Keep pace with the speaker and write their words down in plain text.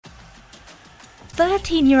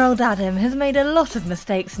13-year-old Adam has made a lot of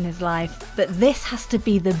mistakes in his life, but this has to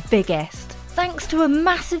be the biggest. Thanks to a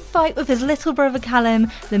massive fight with his little brother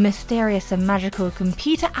Callum, the mysterious and magical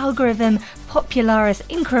computer algorithm Popularis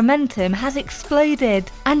Incrementum has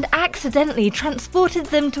exploded and accidentally transported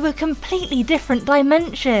them to a completely different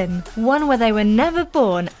dimension. One where they were never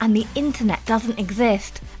born and the internet doesn't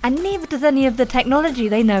exist, and neither does any of the technology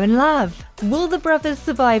they know and love. Will the brothers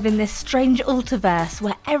survive in this strange Ultiverse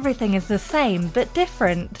where everything is the same but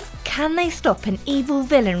different? Can they stop an evil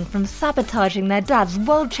villain from sabotaging their dad's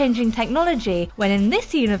world-changing technology when in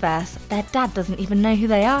this universe their dad doesn't even know who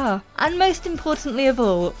they are? And most importantly of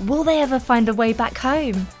all, will they ever find a way back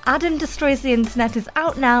home? Adam Destroys the Internet is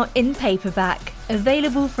out now in paperback,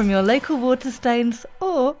 available from your local Waterstones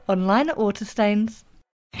or online at Waterstones.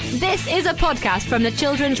 This is a podcast from the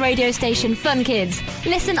children's radio station Fun Kids.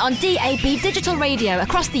 Listen on DAB digital radio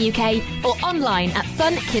across the UK or online at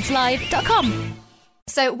funkidslive.com.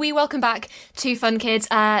 So we welcome back to Fun Kids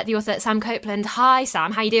the author Sam Copeland. Hi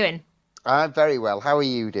Sam, how you doing? I'm very well. How are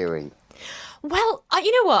you doing? Well,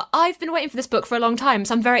 you know what? I've been waiting for this book for a long time,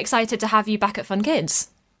 so I'm very excited to have you back at Fun Kids.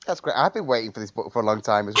 That's great. I've been waiting for this book for a long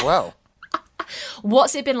time as well.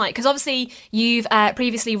 What's it been like? Because obviously you've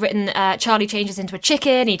previously written Charlie changes into a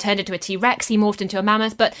chicken, he turned into a T-Rex, he morphed into a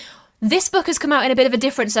mammoth, but this book has come out in a bit of a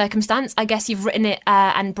different circumstance. I guess you've written it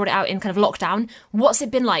and brought it out in kind of lockdown. What's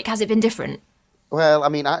it been like? Has it been different? Well, I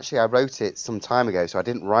mean, actually, I wrote it some time ago, so I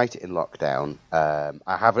didn't write it in lockdown.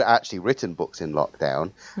 I haven't actually written books in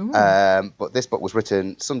lockdown, but this book was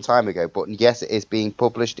written some time ago. But yes, it is being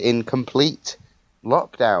published in complete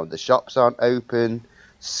lockdown. The shops aren't open,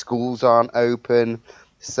 schools aren't open,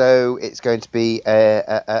 so it's going to be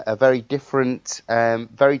a very different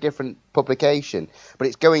publication. But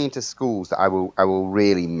it's going into schools that I will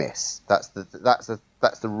really miss. That's the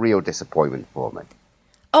real disappointment for me.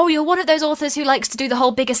 Oh, you're one of those authors who likes to do the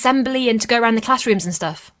whole big assembly and to go around the classrooms and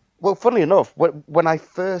stuff. Well, funnily enough, when I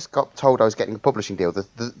first got told I was getting a publishing deal,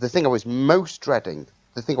 the thing I was most dreading,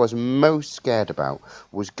 the thing I was most scared about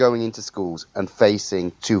was going into schools and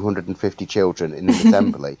facing 250 children in an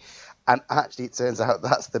assembly. And actually, it turns out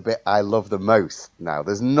that's the bit I love the most now.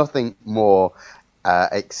 There's nothing more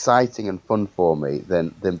exciting and fun for me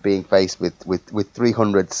than being faced with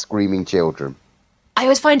 300 screaming children. I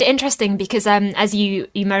always find it interesting because, as you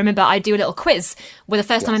may remember, I do a little quiz where the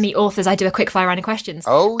first time I meet authors, I do a quick fire round of questions.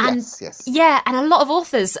 Oh, and, yes. Yeah, and a lot of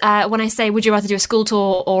authors, when I say, would you rather do a school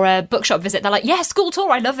tour or a bookshop visit, they're like, yeah, school tour,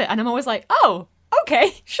 I love it. And I'm always like, oh,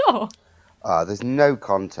 okay, sure. There's no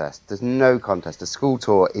contest. There's no contest. A school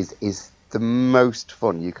tour is the most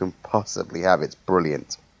fun you can possibly have. It's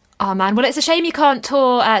brilliant. Oh man, well it's a shame you can't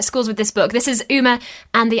tour schools with this book. This is Uma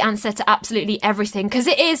and the answer to absolutely everything, because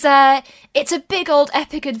it's a big old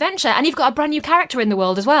epic adventure, and you've got a brand new character in the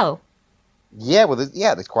world as well. Yeah, well,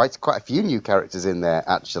 there's quite a few new characters in there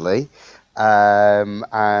actually,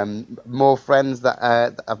 and more friends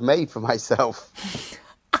that I've made for myself.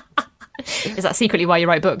 Is that secretly why you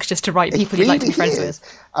write books, just to write people you'd like to be friends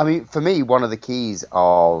with? I mean, for me, one of the keys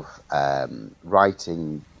of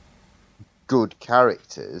writing good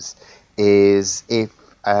characters is if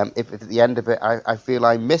at the end of it I feel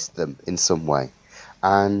I missed them in some way,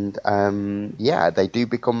 and they do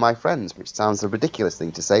become my friends, which sounds a ridiculous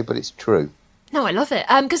thing to say, but it's true. No, I love it,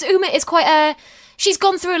 because Uma is she's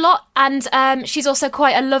gone through a lot, and she's also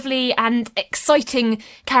quite a lovely and exciting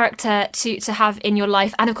character to have in your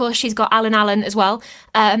life. And of course, she's got Alan Allen as well,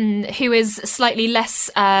 who is slightly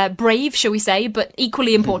less brave, shall we say, but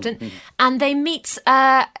equally important. And they meet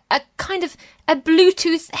a kind of a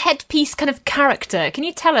Bluetooth headpiece kind of character. Can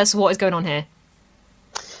you tell us what is going on here?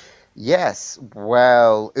 Yes,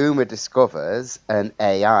 well, Uma discovers an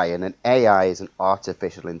AI, and an AI is an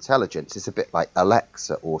artificial intelligence. It's a bit like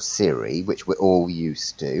Alexa or Siri, which we're all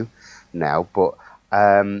used to now, but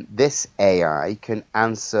this AI can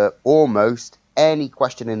answer almost any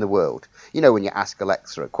question in the world. You know, when you ask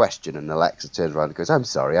Alexa a question and Alexa turns around and goes, I'm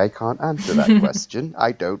sorry, I can't answer that question.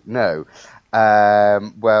 I don't know.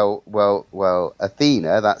 Well,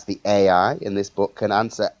 Athena, that's the AI in this book, can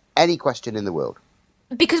answer any question in the world.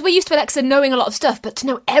 Because we're used to Alexa knowing a lot of stuff, but to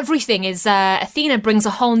know everything is Athena brings a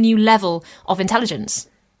whole new level of intelligence.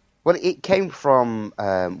 Well, it came from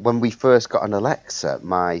when we first got an Alexa.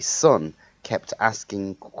 My son kept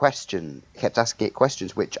asking it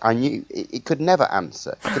questions which I knew it could never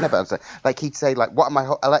answer. Like he'd say, like,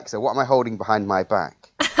 Alexa, what am I holding behind my back?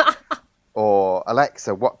 Or,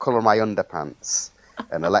 Alexa, what colour are my underpants?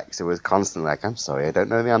 And Alexa was constantly like, I'm sorry, I don't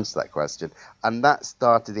know the answer to that question. And that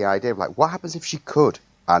started the idea of, like, what happens if she could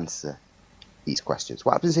answer these questions?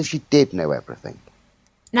 What happens if she did know everything?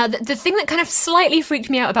 Now, the thing that kind of slightly freaked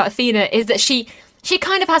me out about Athena is that she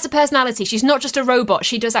kind of has a personality. She's not just a robot.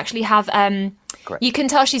 She does actually have, you can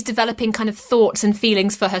tell she's developing kind of thoughts and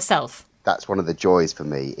feelings for herself. That's one of the joys for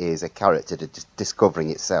me, is a character discovering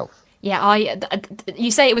itself. Yeah,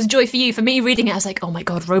 you say it was joy for you. For me, reading it, I was like, oh my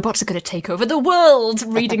God, robots are going to take over the world.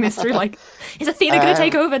 Reading this through, like, is Athena going to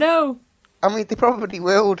take over? No. I mean, they probably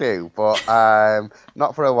will do, but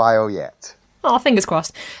not for a while yet. Oh, fingers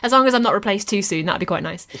crossed. As long as I'm not replaced too soon, that'd be quite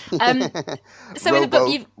nice. So in the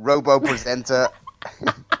book, Robo presenter.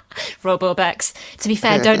 Robo-Bex. To be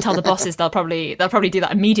fair, don't tell the bosses. They'll probably do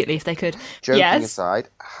that immediately if they could. Joking aside,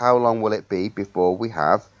 how long will it be before we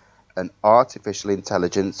have an artificial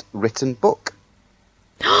intelligence written book?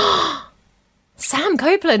 Sam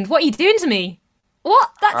Copeland, what are you doing to me? What?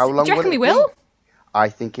 How long do you reckon we will it will? be? I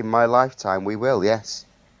think in my lifetime we will, yes.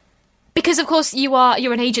 Because, of course,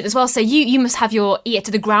 you're an agent as well, so you must have your ear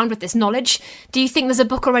to the ground with this knowledge. Do you think there's a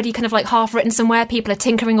book already kind of like half written somewhere? People are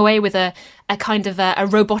tinkering away with a kind of a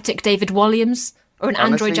robotic David Williams or an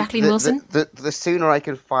android Jacqueline Wilson? The sooner I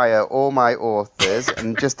can fire all my authors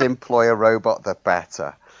and just employ a robot, the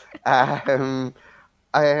better. I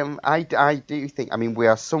do think, I mean, we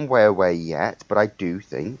are somewhere away yet, but I do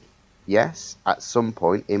think, yes, at some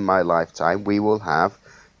point in my lifetime, we will have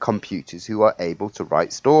computers who are able to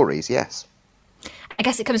write stories, yes. I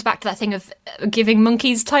guess it comes back to that thing of giving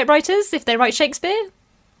monkeys typewriters if they write Shakespeare.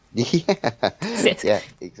 Yeah,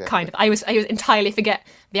 exactly. Kind of. I was entirely forget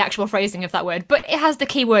the actual phrasing of that word, but it has the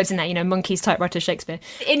key words in there, monkeys, typewriters, Shakespeare.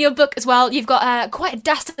 In your book as well, you've got quite a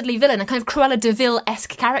dastardly villain, a kind of Cruella de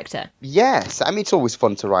Vil-esque character. Yes, I mean, it's always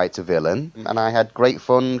fun to write a villain, and I had great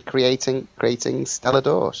fun creating Stella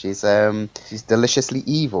D'or. She's deliciously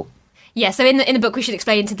evil. Yeah, so in the book, we should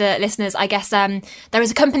explain to the listeners, I guess, there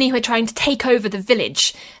is a company who are trying to take over the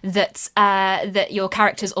village that your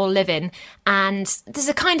characters all live in. And there's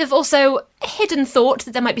a kind of also hidden thought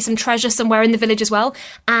that there might be some treasure somewhere in the village as well.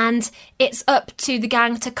 And it's up to the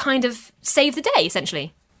gang to kind of save the day,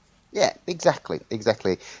 essentially. Yeah, exactly.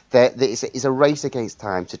 It's a race against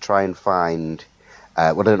time to try and find...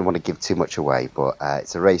 I don't want to give too much away, but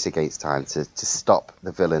it's a race against time to stop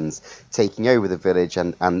the villains taking over the village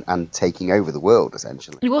and taking over the world,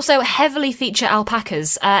 essentially. You also heavily feature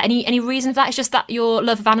alpacas. Any reason for that? It's just that your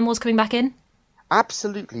love of animals coming back in?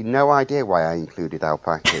 Absolutely no idea why I included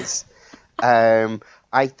alpacas.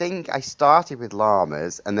 I think I started with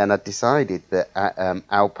llamas, and then I decided that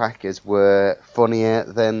alpacas were funnier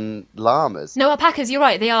than llamas. No, alpacas, you're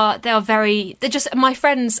right. They are very... They're just... My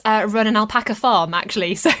friends run an alpaca farm,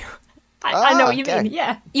 actually, so... I know what you mean,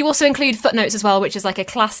 yeah. You also include footnotes as well, which is like a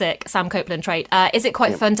classic Sam Copeland trait. Is it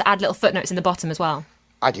quite fun to add little footnotes in the bottom as well?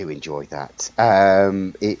 I do enjoy that.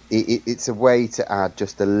 It's a way to add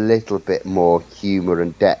just a little bit more humour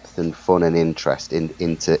and depth and fun and interest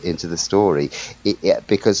into the story.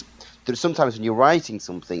 Because sometimes when you're writing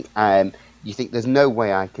something, you think there's no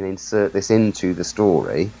way I can insert this into the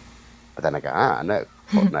story, but then I go,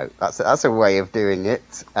 no, that's a way of doing it.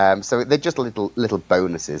 So they're just little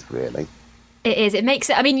bonuses, really. It is. It makes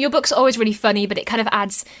it... I mean, your books are always really funny, but it kind of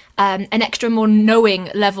adds an extra, more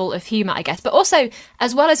knowing level of humour, I guess. But also,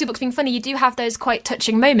 as well as your books being funny, you do have those quite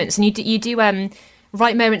touching moments, and you do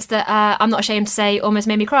write moments that, I'm not ashamed to say, almost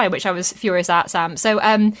made me cry, which I was furious at, Sam. So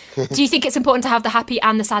do you think it's important to have the happy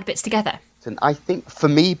and the sad bits together? And I think, for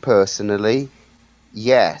me personally,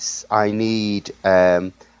 yes, I need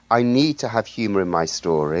to have humour in my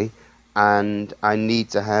story, and I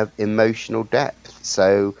need to have emotional depth.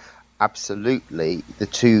 So... absolutely, the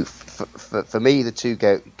two for me, the two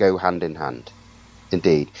go hand in hand,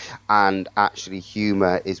 indeed. And actually,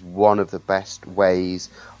 humour is one of the best ways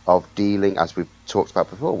of dealing, as we've talked about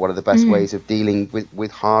before, one of the best ways of dealing with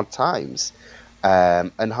hard times.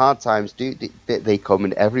 And hard times they come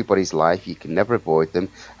in everybody's life. You can never avoid them,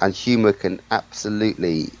 and humour can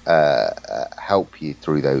absolutely help you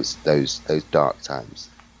through those dark times.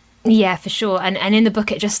 Yeah, for sure. And in the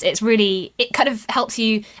book, it kind of helps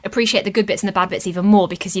you appreciate the good bits and the bad bits even more,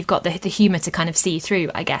 because you've got the humour to kind of see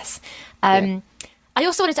through, I guess. I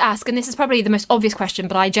also wanted to ask, and this is probably the most obvious question,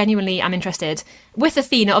 but I genuinely am interested. With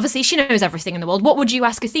Athena, obviously she knows everything in the world. What would you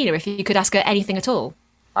ask Athena if you could ask her anything at all?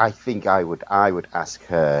 I think I would ask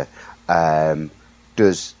her,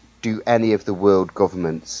 do any of the world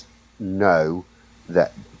governments know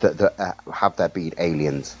that have there been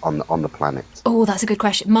aliens on the planet? Oh, that's a good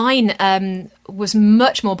question. Mine was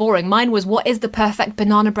much more boring. Mine was, what is the perfect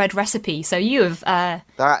banana bread recipe? So you've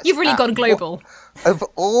really gone global. Of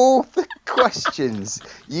all the questions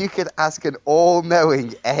you could ask an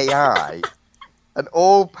all-knowing AI, an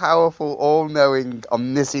all-powerful, all-knowing,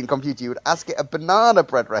 omniscient computer, you would ask it a banana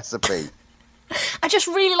bread recipe. I just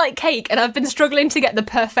really like cake, and I've been struggling to get the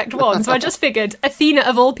perfect one, so I just figured Athena,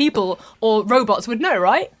 of all people, or robots would know,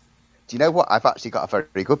 right? Do you know what? I've actually got a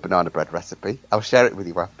very good banana bread recipe. I'll share it with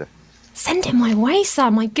you after. Send it my way,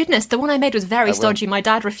 Sam. My goodness, the one I made was very stodgy. My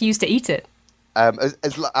dad refused to eat it. I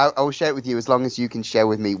will share it with you as long as you can share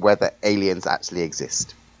with me whether aliens actually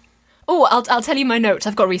exist. Oh, I'll tell you my notes.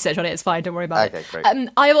 I've got research on it. It's fine. Don't worry about it. Okay, great.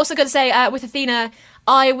 I've also got to say, with Athena,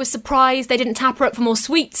 I was surprised they didn't tap her up for more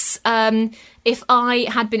sweets. If I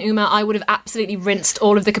had been Uma, I would have absolutely rinsed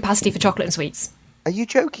all of the capacity for chocolate and sweets. Are you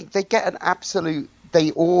joking? They get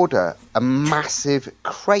they order a massive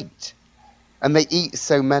crate. And they eat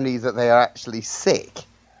so many that they are actually sick.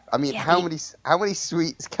 I mean, how many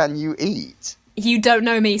sweets can you eat? You don't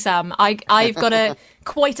know me, Sam. I've got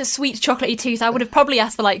quite a sweet chocolatey tooth. I would have probably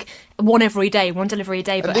asked for like one delivery a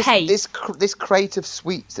day. But this crate of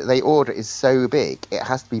sweets that they order is so big, it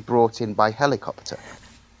has to be brought in by helicopter.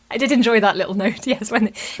 I did enjoy that little note, yes,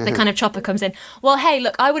 when the kind of chopper comes in. Well, hey,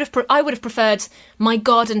 look, I would have preferred my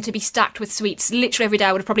garden to be stacked with sweets. Literally every day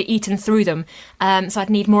I would have probably eaten through them. So I'd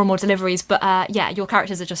need more and more deliveries. But yeah, your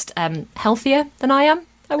characters are just healthier than I am,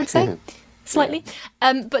 I would say. Slightly.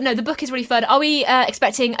 But no, the book is really fun. Are we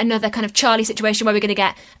expecting another kind of Charlie situation where we're going to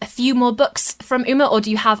get a few more books from Uma, or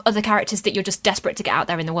do you have other characters that you're just desperate to get out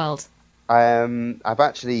there in the world? I've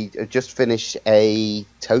actually just finished a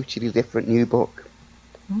totally different new book.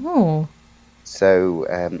 Oh. So,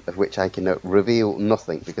 of which I can reveal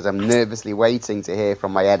nothing because I'm nervously waiting to hear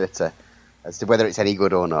from my editor as to whether it's any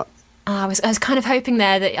good or not. I was kind of hoping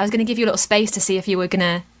there that I was going to give you a little space to see if you were going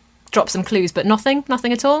to drop some clues, but nothing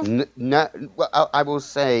at all? No, well, I will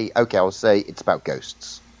say, I'll say it's about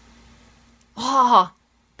ghosts. Oh,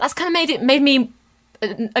 that's kind of made me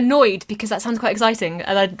annoyed because that sounds quite exciting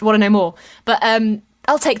and I want to know more. But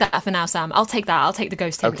I'll take that for now, Sam. I'll take that. I'll take the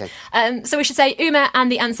ghost hint. Okay. So we should say Uma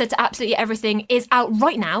and the Answer to Absolutely Everything is out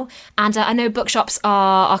right now. And I know bookshops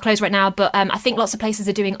are closed right now, but I think lots of places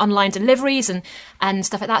are doing online deliveries and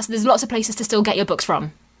stuff like that. So there's lots of places to still get your books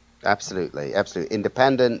from. Absolutely.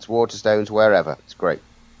 Independence, Waterstones, wherever. It's great.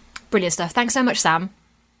 Brilliant stuff. Thanks so much, Sam.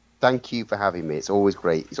 Thank you for having me. It's always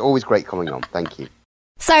great. It's always great coming on. Thank you.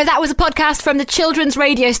 So that was a podcast from the children's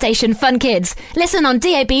radio station Fun Kids. Listen on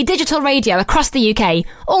DAB digital radio across the UK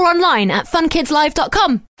or online at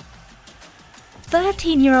funkidslive.com.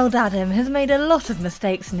 13-year-old Adam has made a lot of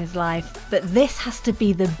mistakes in his life, but this has to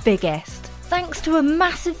be the biggest. Thanks to a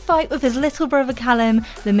massive fight with his little brother Callum,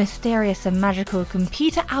 the mysterious and magical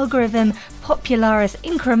computer algorithm Popularis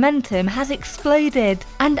Incrementum has exploded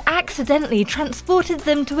and accidentally transported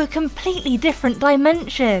them to a completely different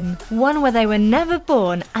dimension. One where they were never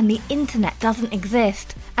born and the internet doesn't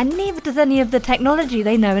exist, and neither does any of the technology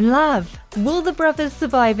they know and love. Will the brothers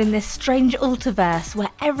survive in this strange Ultiverse where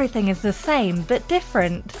everything is the same but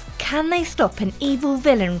different? Can they stop an evil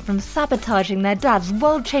villain from sabotaging their dad's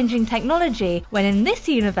world-changing technology when in this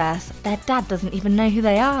universe their dad doesn't even know who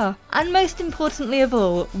they are? And most importantly of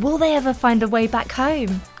all, will they ever find a way back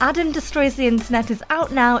home? Adam Destroys the Internet is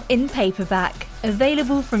out now in paperback,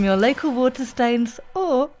 available from your local Waterstones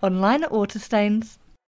or online at Waterstones.